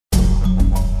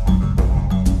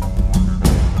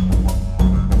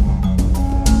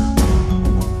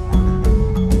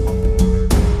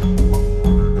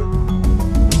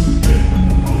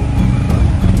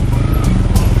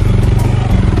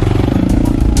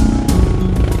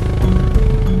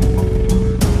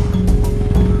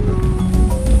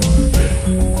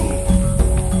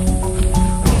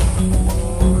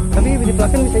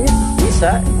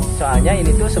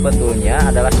sebetulnya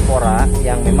adalah spora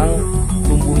yang memang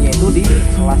tumbuhnya itu di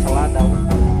sela-sela daun.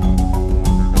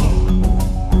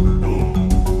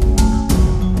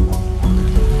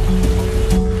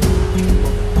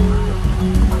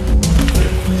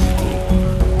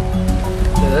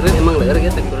 Emang leher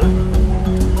ya teksturnya.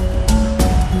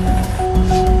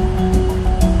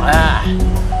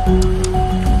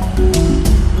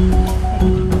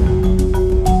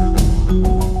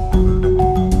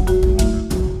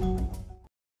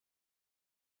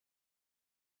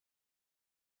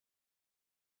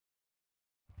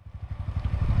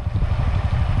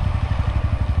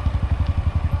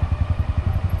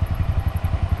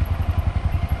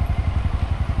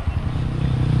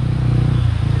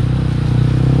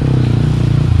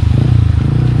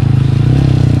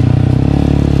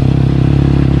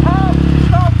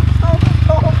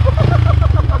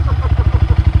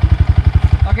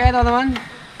 Teman-teman,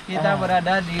 kita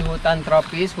berada di hutan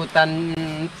tropis, hutan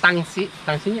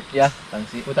tangsinya ya,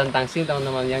 tangsi. Hutan tangsi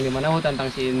teman-teman, yang dimana hutan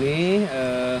tangsi ini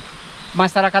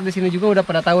masyarakat di sini juga udah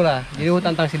pada tahu lah. Jadi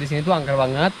hutan tangsi di sini tuh angker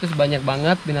banget, terus banyak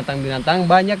banget binatang-binatang,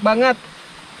 banyak banget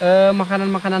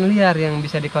makanan-makanan liar yang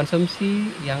bisa dikonsumsi,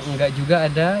 yang enggak juga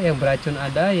ada, yang beracun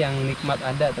ada, yang nikmat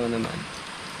ada teman-teman.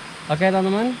 Oke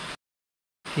teman-teman,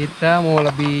 kita mau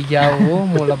lebih jauh,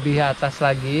 mau lebih atas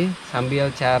lagi,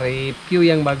 sambil cari view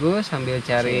yang bagus, sambil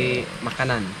cari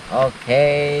makanan.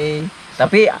 Oke.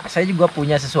 Tapi saya juga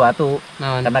punya sesuatu,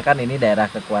 karena kan ini daerah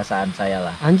kekuasaan saya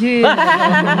lah. Anjir.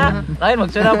 Lain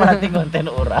maksudnya berarti konten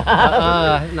orang.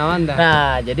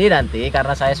 Nah, jadi nanti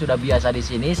karena saya sudah biasa di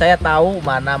sini, saya tahu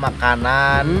mana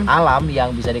makanan alam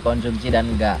yang bisa dikonsumsi dan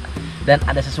enggak. Dan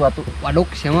ada sesuatu, waduk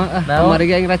siapa kemarin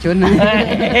yang racun.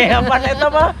 Apa itu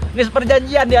mah geus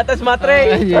perjanjian di atas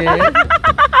materai.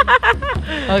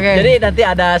 Oke. Jadi nanti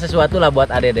ada sesuatu lah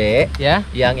buat Dede ya,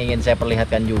 yang ingin saya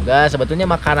perlihatkan juga. Sebetulnya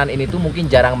makanan ini tuh mungkin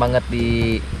jarang banget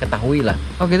diketahui lah.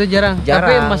 Oh gitu, jarang.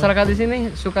 Tapi masyarakat di sini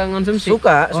suka konsumsi.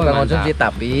 Suka konsumsi,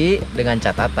 tapi dengan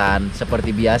catatan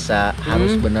seperti biasa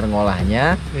harus bener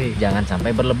ngolahnya, jangan sampai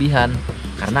berlebihan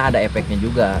karena ada efeknya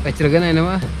juga. Ciregan ini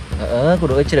mah.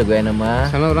 Kudu Ciregan mah.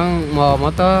 Soalnya orang mau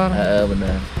motor.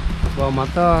 Bener. Bawa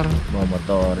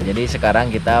motor. Jadi sekarang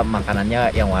kita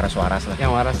makanannya yang waras-waras lah.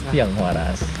 Yang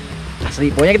waras. Asli.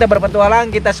 Pokoknya kita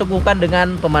berpetualang, kita suguhkan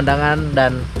dengan pemandangan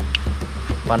dan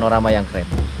panorama yang keren.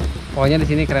 Pokoknya di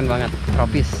sini keren banget,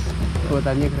 tropis.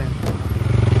 Hutannya keren.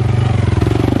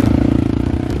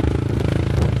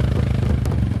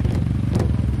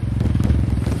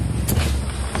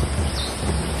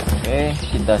 Oke,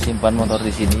 kita simpan motor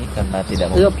di sini karena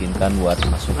tidak memungkinkan buat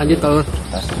masuk. Lanjut kalau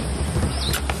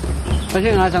pasti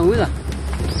nggak sanggup lah.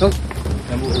 Tuh,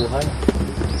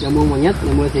 nyambung monyet,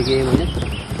 nyambung segi monyet.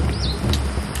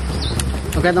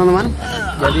 Oke teman-teman,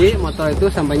 jadi motor itu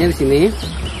sampainya di sini.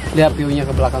 Lihat view-nya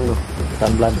ke belakang tuh.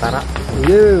 Hutan belantara.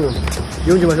 Yuk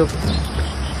coba masuk.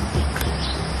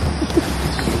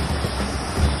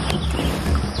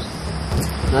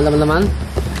 Nah teman-teman,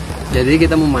 jadi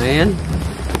kita mau main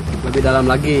lebih dalam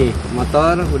lagi.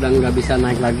 Motor udah nggak bisa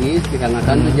naik lagi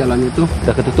dikarenakan jalannya tuh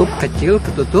udah kecil,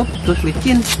 ketutup, terus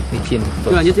licin.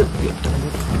 Yuk lanjut yuk.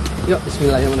 Yuk,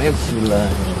 bismillahirrahmanirrahim.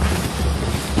 Bismillahirrahmanirrahim.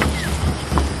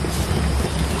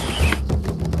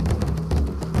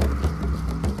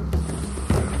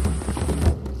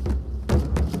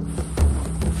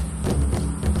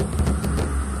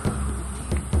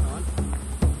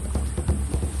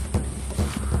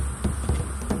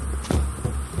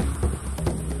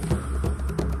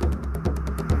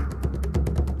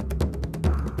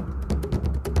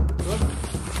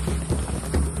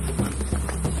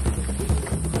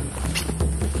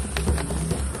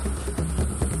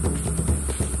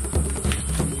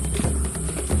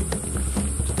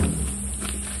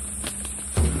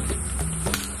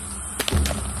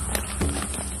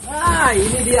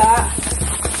 Ini dia.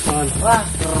 Wah,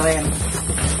 keren.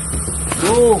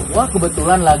 Wah,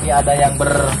 kebetulan lagi ada yang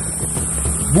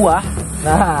berbuah.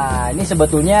 Nah, ini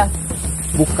sebetulnya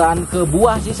bukan ke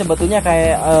buah sih, sebetulnya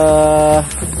kayak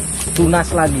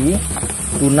tunas lagi.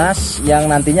 Tunas yang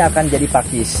nantinya akan jadi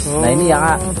pakis. Nah, ini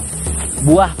ya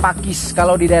buah pakis.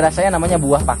 Kalau di daerah saya namanya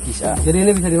buah pakis ya. Jadi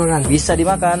ini bisa dimakan? Bisa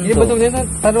dimakan. Ini bentuknya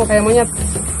tuh kayak monyet.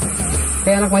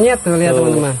 Kayak anak monyet tuh, lihat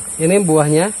teman-teman. Ini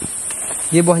buahnya.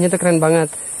 Dia buahnya tuh keren banget.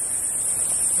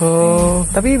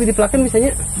 Tapi dipelakan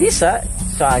bisanya? Bisa.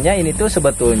 Soalnya ini tuh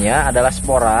sebetulnya adalah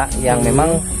spora yang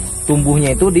memang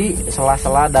tumbuhnya itu di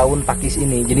sela-sela daun pakis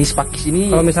ini. Jenis pakis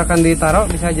ini kalau misalkan ditaruh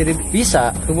bisa jadi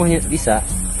tumbuhnya bisa.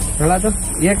 Salah tuh.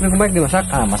 Iya, kena baik dimasak.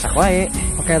 Masak wae.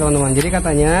 Oke, teman-teman. Jadi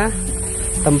katanya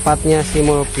tempatnya si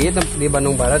Mulki di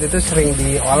Bandung Barat itu sering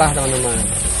diolah, teman-teman.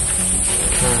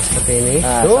 Nah, seperti ini.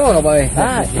 Nah, Tuh, boy.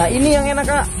 Nah, ini yang enak,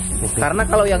 Kak. Karena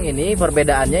kalau yang ini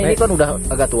perbedaannya ini kan udah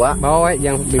agak tua. Bawa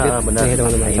yang bibit. Benar. Nih,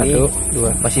 teman-teman. Nah, ini 1,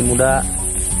 2. masih muda.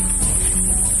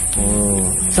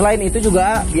 Selain itu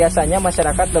juga biasanya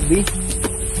masyarakat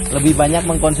lebih banyak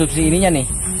mengkonsumsi ininya nih.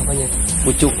 Apanya?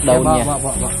 Pucuk daunnya.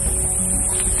 Bawa.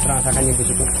 Rasakan yang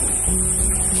pucuk.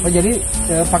 Oh, jadi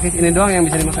pakis ini doang yang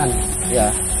bisa dimakan?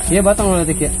 Ya. Iya, batang loh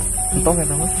ya. Entong ya,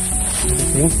 teman.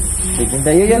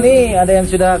 Iya Nih, ada yang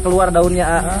sudah keluar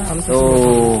daunnya.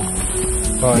 Tuh.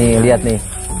 Nih, lihat nih.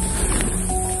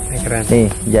 Keren. Nih,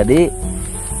 jadi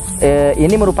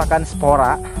ini merupakan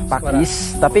spora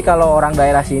pakis, tapi kalau orang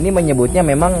daerah sini menyebutnya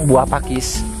memang buah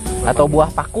pakis atau buah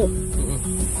paku.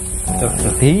 Tuh.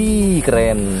 Ih,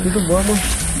 keren. Itu buah bu.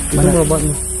 Mana buah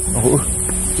bu?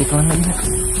 Iklan lagi.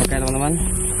 Oke, teman-teman.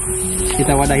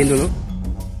 Kita wadahin dulu.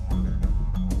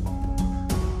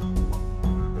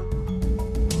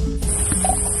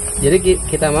 Jadi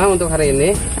kita mau untuk hari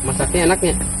ini masaknya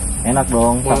enaknya. Enak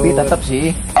dong, tapi tetap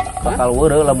sih bakal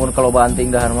wure lamun kalau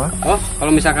banting dahan mah. Oh,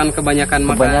 kalau misalkan kebanyakan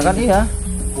iya.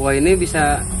 Buah ini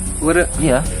bisa wure.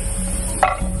 Iya.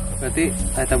 Berarti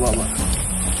kita bawa.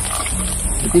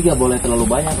 Jadi gak boleh terlalu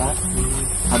banyak, Kak.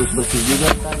 Harus bersih juga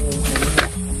kan.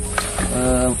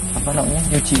 Apa namanya?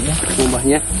 Nyucinya,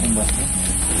 Umbahnya.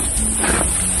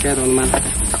 Oke, teman-teman.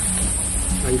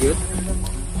 Lanjut.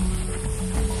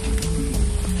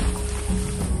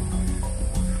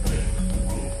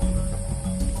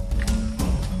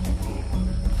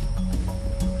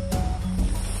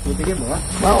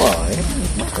 Bawa.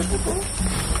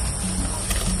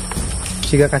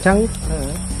 Siga kacang.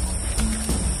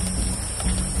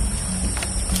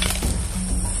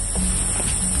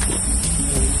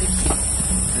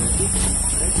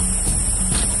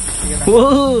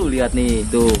 Lihat nih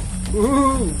tuh.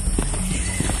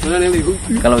 Mana nih, Lihu?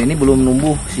 Kalau ini belum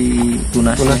numbuh si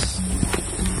tunasnya.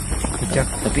 Kecak.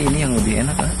 Tapi ini yang lebih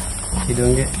enak, Kak.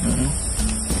 Hidung ge.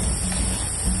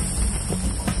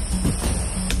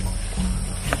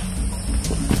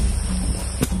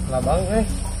 Labang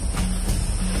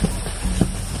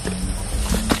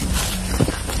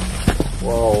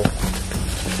Wow.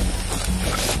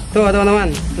 Tuh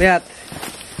teman-teman, lihat.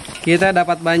 Kita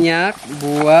dapat banyak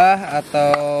buah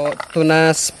atau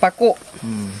tunas paku.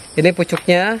 Ini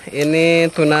pucuknya, ini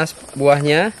tunas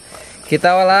buahnya.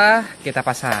 Kita olah, kita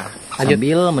pasar. Lanjut.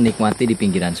 Sambil menikmati di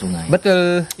pinggiran sungai.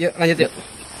 Betul. Yuk lanjut yuk.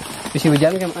 Bisa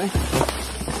hujan kan?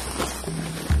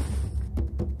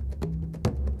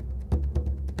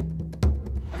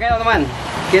 Oke teman-teman,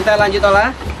 kita lanjut olah.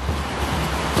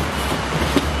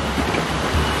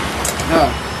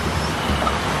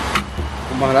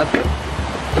 Kumbang lat.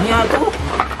 Ini aku.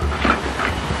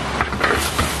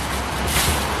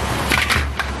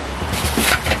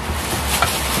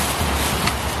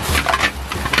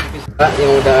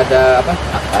 Yang udah ada apa?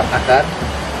 Akar.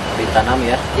 Ditanam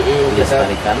ya.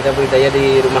 Kita budidaya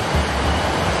di rumah.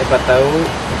 Siapa tahu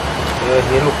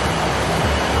hirup.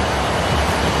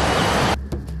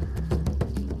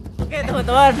 Oke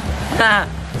teman-teman, nah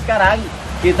sekarang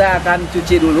kita akan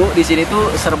cuci dulu. Di sini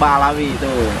tuh serba alami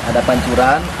tuh, ada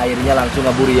pancuran, airnya langsung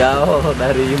ngaburiau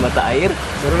dari mata air.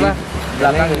 Barulah di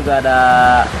belakang juga ada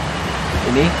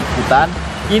ini hutan.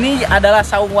 Ini adalah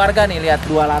saung warga nih, lihat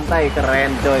 2 lantai,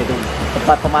 keren coy itu.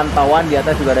 Tempat pemantauan, di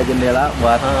atas juga ada jendela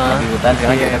buat di hutan.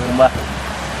 Sekarang kita kumbah.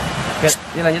 Oke,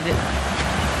 ini lanjut ya.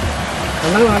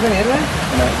 Tenang lah kan ya,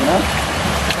 benar.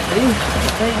 Ini.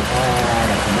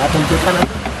 Nah, tunjukkan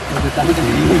itu.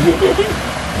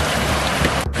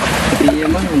 Iya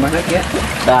mah banyak ya.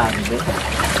 Dah, gitu.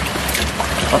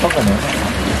 Kotok kan ya?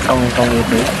 Tong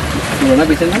itu. Gimana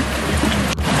bisa kan?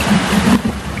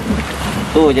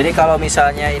 Tuh, jadi kalau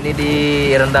misalnya ini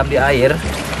direndam di air,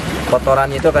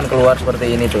 kotorannya itu akan keluar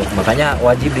seperti ini tuh. Makanya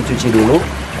wajib dicuci dulu.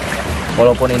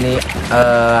 Walaupun ini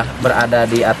berada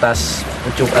di atas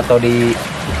pucuk atau di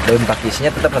daun pakisnya,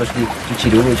 tetap harus dicuci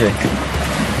dulu, coy.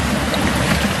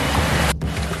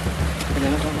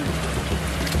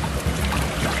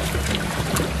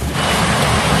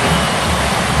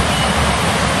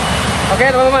 Oke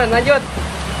teman-teman, lanjut.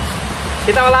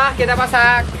 Kita olah, kita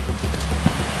masak.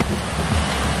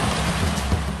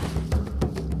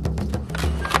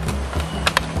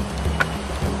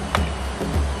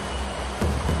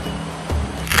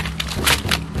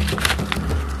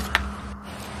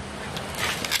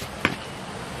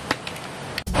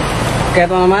 Oke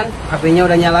teman-teman, apinya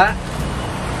udah nyala.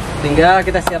 Tinggal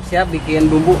kita siap-siap bikin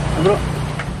bumbu, bro.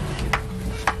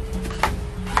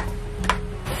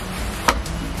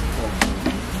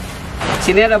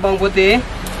 Sini ada bawang putih.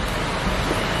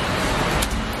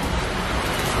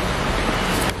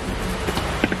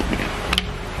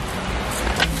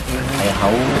 Kayak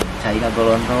haus. aing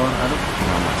golontor. Aduh,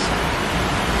 masak.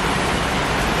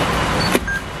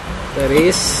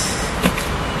 Beres.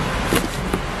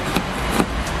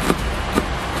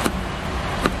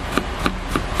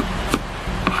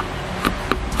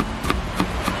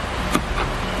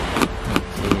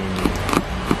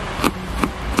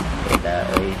 Beda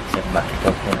euy, sepak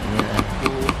pokoknya.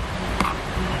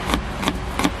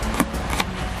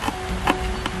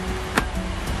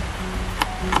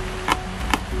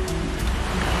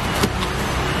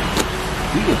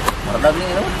 Iya, meredam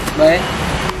ini apa? Baik.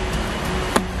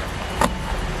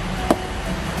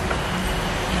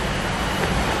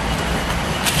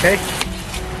 Oke,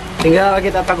 tinggal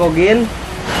kita tagogin.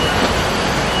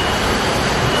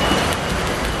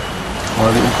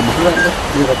 Kebetulan tuh.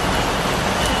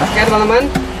 Oke teman-teman,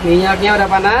 minyaknya udah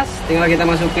panas, tinggal kita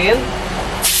masukin.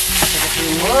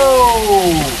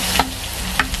 Wow.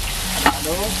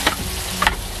 Aduh.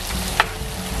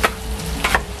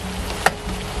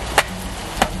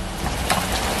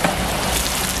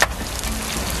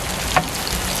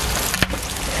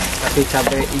 Kasih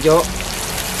cabai hijau.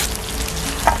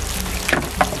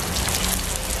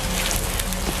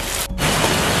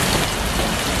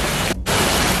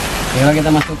 Tinggal kita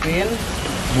masukin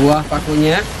buah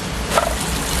pakunya,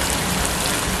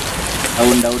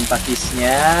 Daun-daun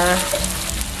pakisnya.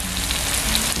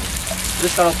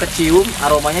 Terus kalau kecium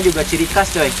aromanya juga ciri khas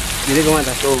coy. jadi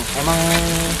gimana Tuh, emang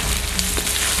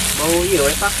bau iya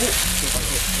we paku.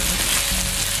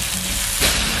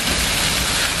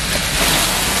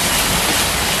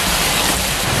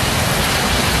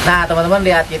 Nah teman-teman,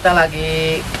 lihat kita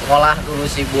lagi ngolah dulu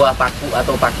si buah paku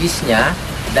atau pakisnya.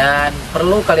 Dan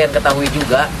perlu kalian ketahui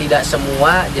juga, tidak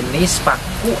semua jenis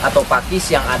paku atau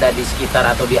pakis yang ada di sekitar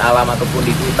atau di alam ataupun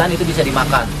di hutan itu bisa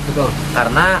dimakan. Betul.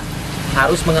 Karena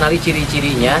harus mengenali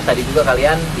ciri-cirinya. Tadi juga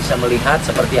kalian bisa melihat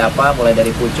seperti apa, mulai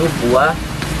dari pucuk, buah,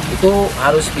 itu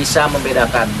harus bisa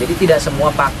membedakan. Jadi tidak semua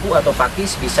paku atau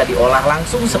pakis bisa diolah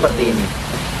langsung seperti ini.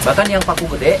 Bahkan yang paku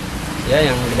gede, Ya,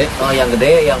 yang gede. oh yang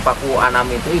gede, yang paku anam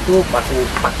itu paku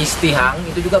pakis tihang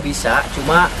itu juga bisa.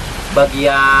 Cuma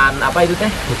bagian apa itu teh?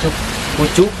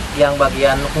 Pucuk yang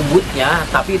bagian kumbutnya,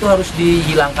 tapi itu harus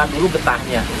dihilangkan dulu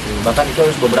getahnya. Bahkan itu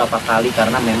harus beberapa kali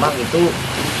karena memang itu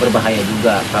berbahaya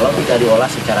juga kalau tidak diolah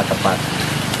secara tepat.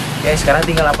 Oke, sekarang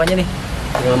tinggal apanya nih?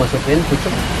 Tinggal masukin pucuk.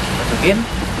 Masukin.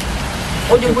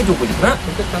 Oh, jadi pucuk nah.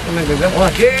 Pucuk satu megagram. Wah,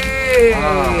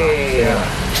 Ya.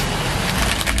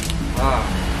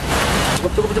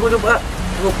 Cukup.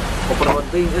 Cukup. Koper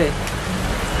penting,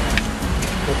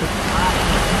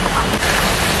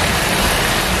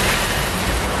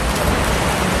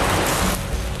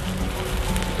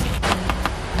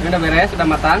 Ini udah beres, sudah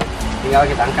matang. Tinggal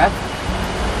kita angkat.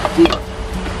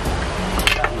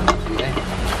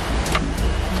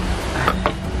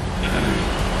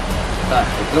 Nah,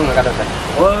 itu nggak ada kan?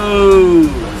 Wow.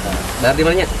 Dari di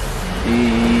mananya? Di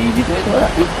gitu itu ada.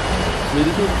 Di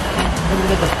situ.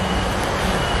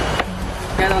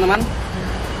 Oke teman-teman.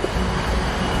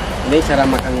 Ini cara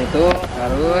makannya itu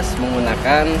harus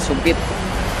menggunakan sumpit.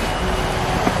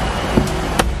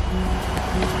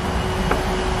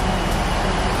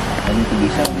 Dan itu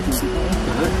bisa gitu.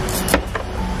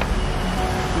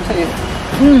 Bisa ya?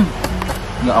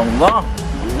 Ya Allah.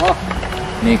 Allah.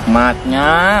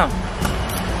 Nikmatnya.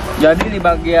 Jadi di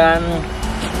bagian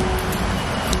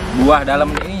buah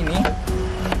dalamnya ini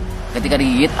ketika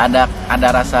digigit ada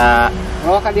rasa.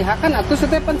 Oh, kadihakan atuh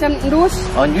setiap pancen endus.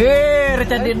 Anjir,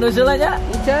 cantik nusul aja.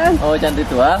 Ican. Oh, cantik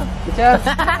tuang. Ican.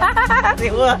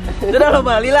 Wah, sudah lo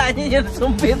balik lah anjing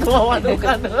sumpit mau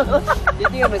wadukan.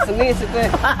 Jadi ada seni sih teh.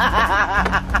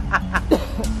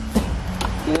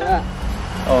 Gila.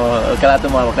 Oh, kalau tuh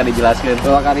mau akan dijelaskan.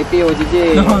 Dua kali review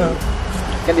Cici.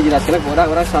 Kan dijelaskan ke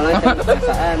orang soalnya kan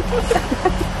perasaan.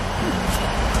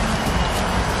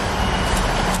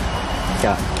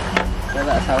 Ya.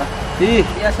 Tidak salah. Ih,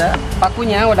 biasa.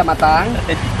 Pakunya udah matang.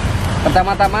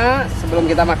 Pertama-tama sebelum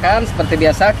kita makan seperti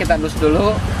biasa kita elus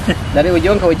dulu dari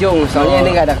ujung ke ujung. Soalnya ini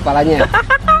nggak ada kepalanya.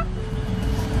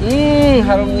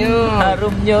 Harumnya.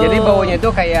 Harumnya. Jadi baunya itu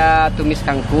kayak tumis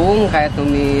kangkung, kayak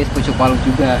tumis pucuk palu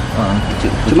juga.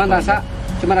 Cuma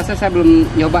rasa saya belum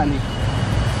nyoba nih.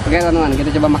 Oke teman-teman, kita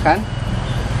coba makan.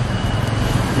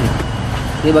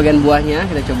 Ini bagian buahnya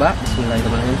kita coba.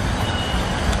 Bismillahirrahmanirrahim.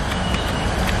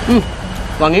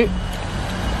 Wangi.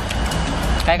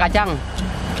 Kayak kacang.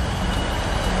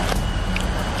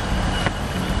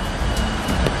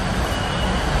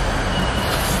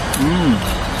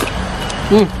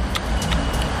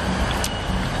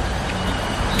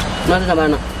 Mana sama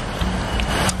anak?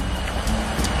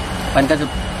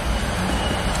 Pancasup.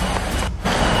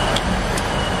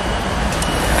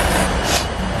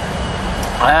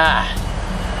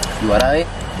 Juara eh.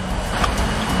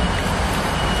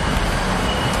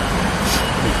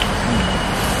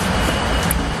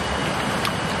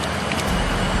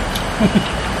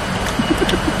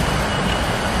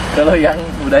 Kalau yang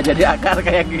udah jadi akar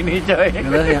kayak gini coy.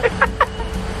 Bener ya.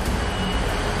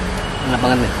 Enak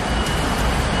banget nih.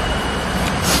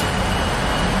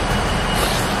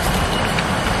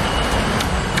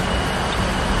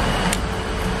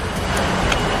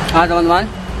 Ah teman-teman,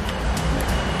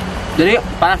 jadi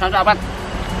panasnya itu apa?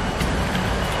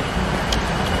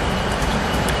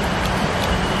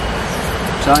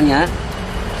 Soalnya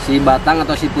si batang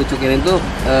atau si pucuk ini tuh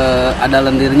ada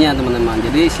lendirnya teman-teman,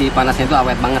 jadi si panasnya itu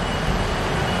awet banget.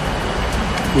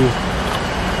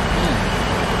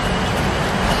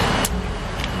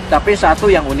 Tapi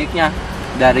satu yang uniknya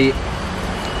dari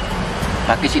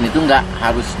pakis ini tuh nggak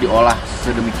harus diolah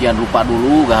sedemikian rupa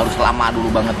dulu, nggak harus lama dulu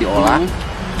banget diolah.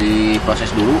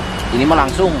 Diproses dulu, ini mah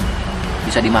langsung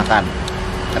bisa dimakan,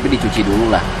 tapi dicuci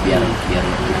dulu lah biar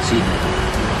bersih.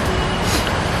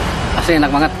 Asli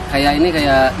enak banget, kayak ini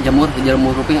kayak jamur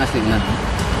kuping asli benar.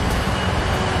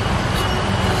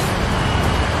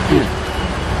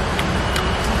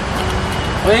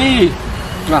 Wih,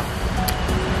 Nah,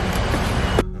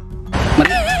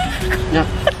 mari, ya.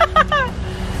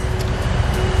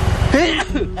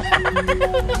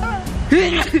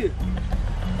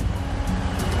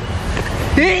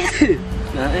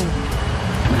 Nah,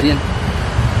 berian.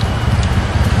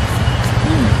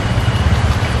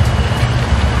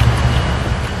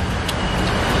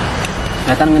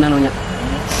 Kelihatan menanunya.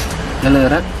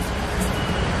 Lelerat.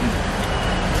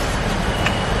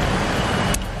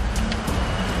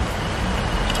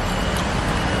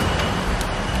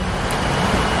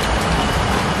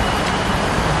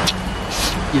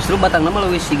 Justru batang nama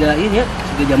lebih siga ini ya,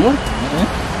 siga jamur.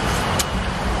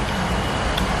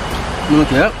 Menurut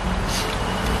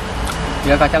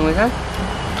ya kacang bisa.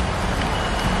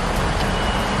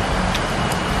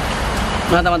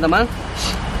 Nah teman-teman,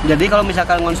 jadi kalau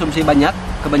misalkan konsumsi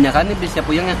kebanyakan ini bisa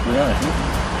puyeng ya. Puyeng nggak sih?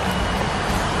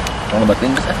 Mau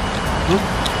lebatin bisa?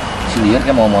 Si liar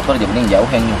kayak mau motor aja mending jauh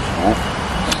yang nyusuk.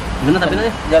 Bener tapi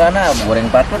nanya. Jarana goreng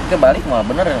patut kebalik malah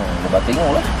bener lebatin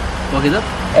ulah. Oh gitu?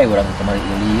 Orang kemarin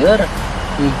liar.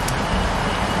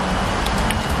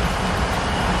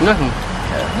 Nah.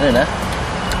 Ya, nah.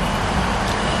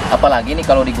 Apalagi nih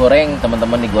kalau digoreng,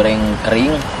 teman-teman digoreng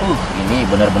kering, ini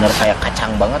benar-benar kayak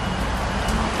kacang banget.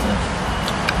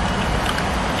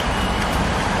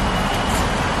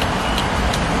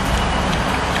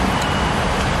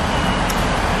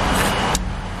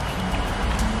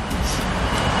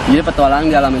 Jadi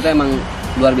petualang di alam itu emang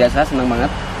luar biasa, senang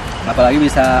banget. Apalagi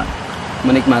bisa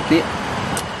menikmati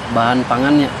bahan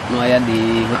pangannya nuaya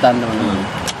di hutan teman-teman.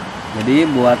 Jadi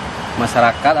buat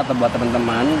masyarakat atau buat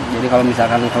teman-teman, jadi kalau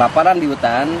misalkan kelaparan di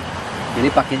hutan, jadi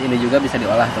pakis ini juga bisa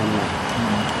diolah teman-teman.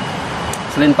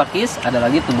 Selain pakis ada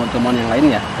lagi tumbuhan-tumbuhan yang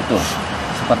lain ya. Betul.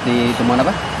 Seperti tumbuhan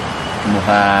apa?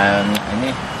 Tumbuhan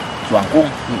ini cuangkung.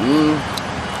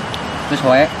 Terus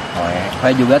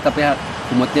hoe juga tapi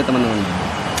kumutnya teman-teman.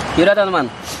 Yaudah teman-teman,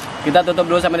 kita tutup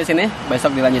dulu sampai di sini.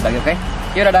 Besok dilanjut lagi, oke?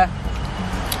 Yaudah dah.